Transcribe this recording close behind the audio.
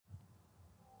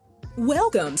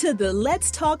Welcome to the Let's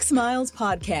Talk Smiles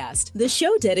podcast, the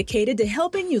show dedicated to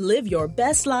helping you live your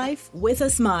best life with a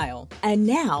smile. And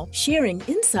now, sharing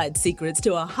inside secrets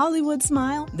to a Hollywood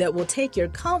smile that will take your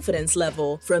confidence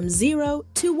level from 0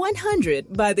 to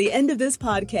 100 by the end of this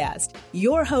podcast.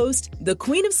 Your host, the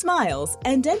Queen of Smiles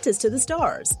and Dentist to the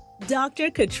Stars, Dr.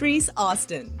 Catrise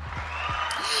Austin.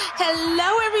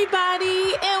 Hello,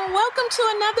 everybody, and welcome to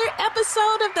another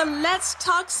episode of the Let's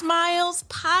Talk Smiles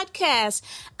podcast.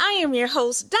 I am your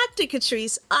host, Dr.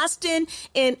 Catrise Austin,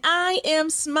 and I am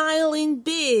smiling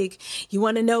big. You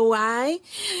want to know why?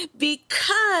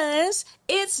 Because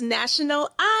it's National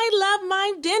I Love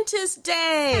My Dentist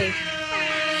Day.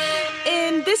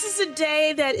 And this is a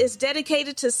day that is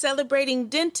dedicated to celebrating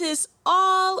dentists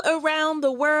all around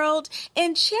the world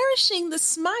and cherishing the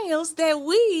smiles that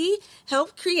we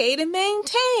help create and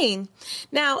maintain.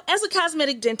 Now, as a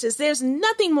cosmetic dentist, there's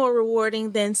nothing more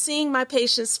rewarding than seeing my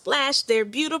patients flash their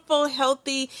beautiful,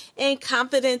 healthy, and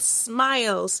confident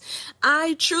smiles.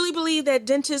 I truly believe that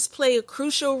dentists play a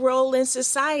crucial role in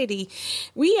society.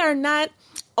 We are not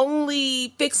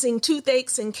only fixing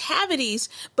toothaches and cavities,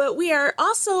 but we are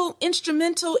also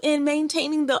instrumental in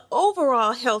maintaining the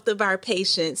overall health of our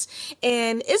patients.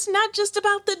 And it's not just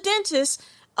about the dentist.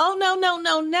 Oh,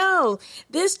 no.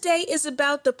 This day is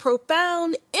about the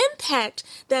profound impact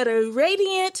that a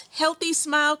radiant, healthy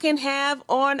smile can have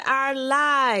on our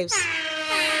lives.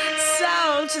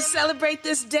 So, to celebrate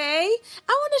this day,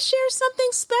 I want to share something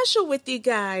special with you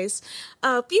guys.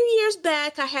 A few years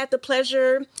back, I had the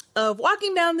pleasure of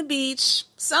walking down the beach,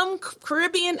 some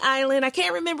Caribbean island. I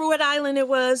can't remember what island it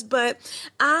was, but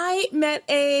I met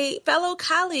a fellow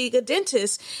colleague, a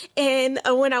dentist, and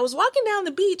when I was walking down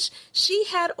the beach, she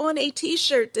had on a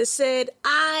t-shirt that said,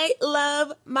 "I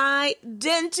love my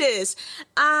dentist."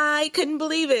 I couldn't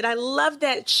believe it. I love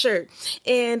that shirt.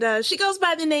 And she goes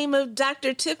by the name of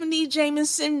Dr. Tiffany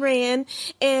Jamison Rand,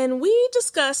 and we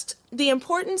discussed the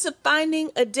importance of finding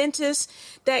a dentist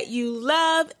that you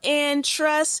love and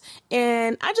trust.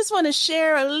 And I just want to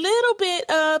share a little bit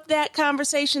of that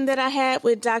conversation that I had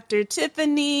with Dr.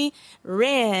 Tiffany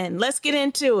Rand. Let's get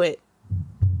into it.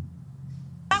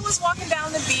 I was walking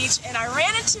down the beach and I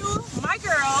ran into my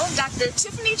girl, Dr.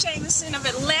 Tiffany Jamison of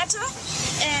Atlanta,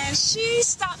 and she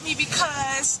stopped me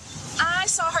because I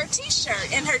saw her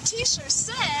t-shirt, and her t-shirt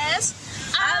says,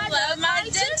 "I love my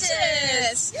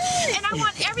dentist." And I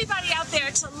want everybody out there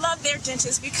to love their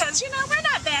dentist because, we're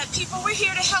not bad people. We're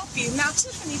here to help you. Now,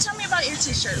 Tiffany, tell me about your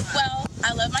t-shirt. Well,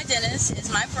 I Love My Dentist is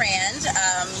my brand.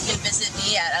 You can visit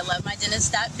me at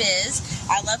ilovemydentist.biz.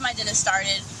 I Love My Dentist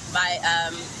started by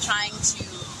trying to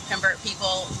convert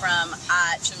people from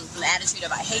the attitude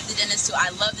of I hate the dentist to I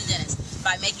love the dentist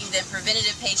by making them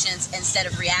preventative patients instead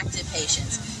of reactive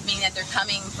patients, meaning that they're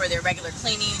coming for their regular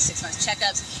cleanings, 6-month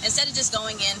checkups, instead of just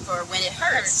going in for when it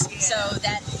hurts. Yeah. So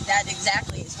that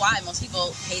exactly is why most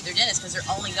people hate their dentist, because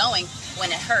they're only going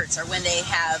when it hurts or when they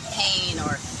have pain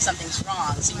or something's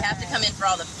wrong. So you have to come in for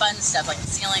all the fun stuff like the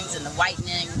sealings and the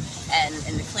whitening and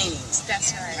the cleanings.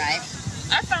 That's right.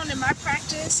 I found in my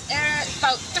practice,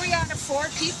 about 3 out of 4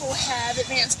 people have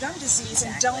advanced gum disease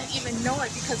and don't even know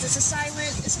it because it's a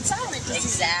silent disease.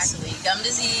 Exactly. Gum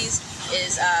disease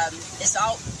is it's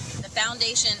all the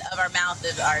foundation of our mouth,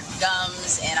 of our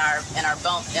gums and our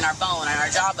bone and our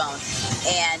jawbone.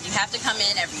 And you have to come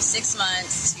in every 6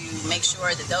 months to make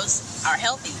sure that those are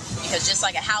healthy, because just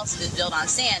like a house that is built on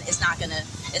sand, it's not gonna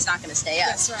stay up.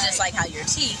 That's right. Just like how your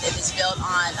teeth, if it's built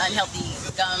on unhealthy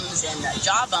gums and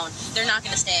jawbone, they're not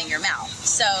going to stay in your mouth.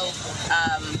 So,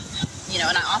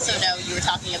 and I also know you were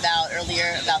talking about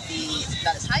earlier about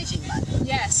this hygiene month.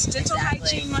 Yes, Dental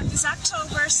Hygiene Month is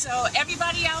October, so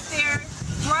everybody out there,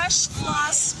 brush,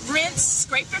 floss, rinse,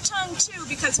 scrape your tongue too,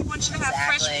 because we want you to have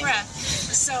fresh breath.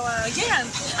 So,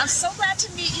 I'm so glad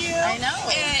to meet you. I know.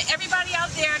 And everybody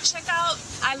out there, check out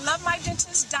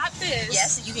ilovemydentist.biz.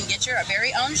 Yes, you can get your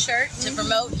very own shirt to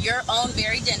promote your own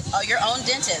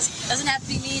dentist. Doesn't have to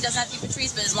be me, doesn't have to be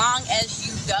Patrice, but as long as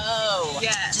you go,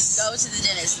 just go to the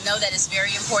dentist. Know that it's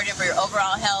very important for your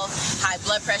overall health. High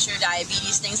blood pressure,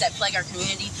 diabetes, things that plague our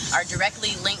community are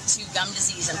directly linked to gum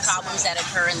disease and problems that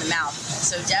occur in the mouth.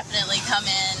 So definitely come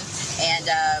in, and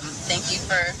thank you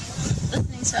for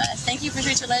listening to us. Thank you,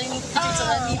 Patrice, for letting me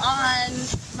on.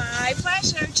 My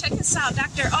pleasure. Check us out.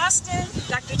 Dr. Austin,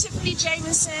 Dr. Tiffany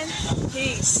Jamison.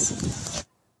 Peace.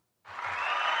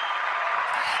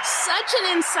 Such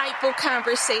an insightful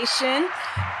conversation.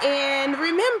 And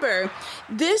remember,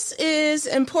 this is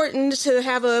important to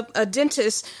have a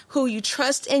dentist who you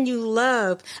trust and you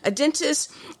love. A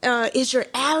dentist is your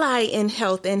ally in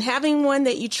health, and having one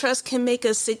that you trust can make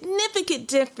a significant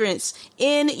difference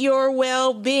in your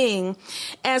well-being.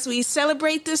 as we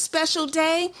celebrate this special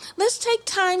day, let's take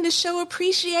time to show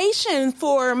appreciation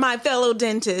for my fellow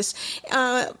dentists,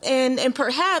 and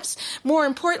perhaps more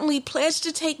importantly, pledge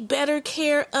to take better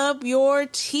care of your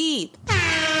teeth.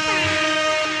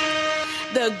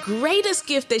 The greatest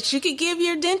gift that you could give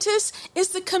your dentist is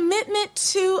the commitment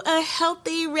to a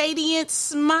healthy, radiant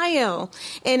smile.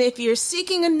 And if you're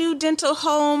seeking a new dental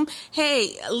home,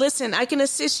 hey, listen, I can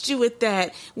assist you with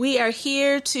that. We are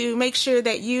here to make sure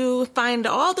that you find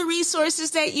all the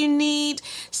resources that you need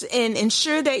and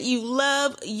ensure that you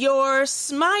love your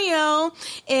smile.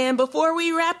 And before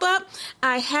we wrap up,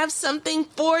 I have something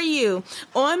for you.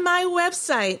 On my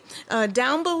website,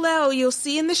 down below, you'll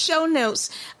see in the show notes,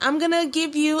 I'm going to give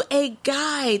you a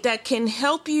guide that can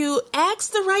help you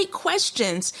ask the right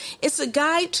questions. It's a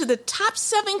guide to the top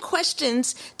 7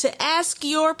 questions to ask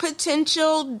your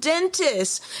potential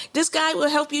dentist. This guide will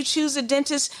help you choose a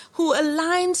dentist who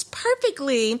aligns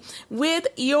perfectly with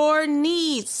your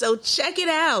needs. So check it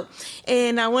out.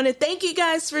 And I want to thank you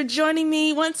guys for joining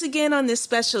me once again on this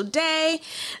special day.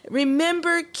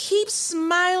 Remember, keep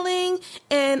smiling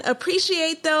and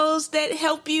appreciate those that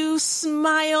help you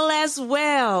smile as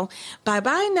well.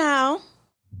 Bye-bye now.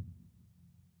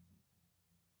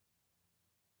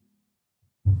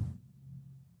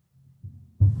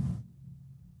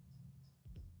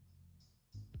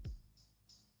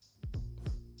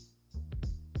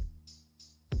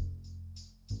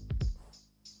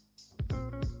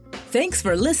 Thanks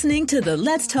for listening to the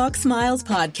Let's Talk Smiles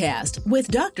podcast with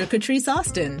Dr. Catrise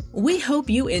Austin. We hope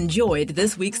you enjoyed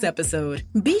this week's episode.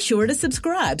 Be sure to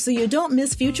subscribe so you don't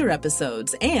miss future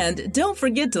episodes, and don't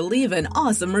forget to leave an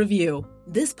awesome review.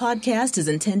 This podcast is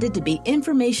intended to be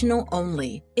informational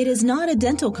only. It is not a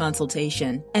dental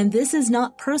consultation, and this is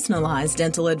not personalized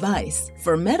dental advice.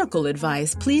 For medical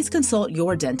advice, please consult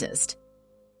your dentist.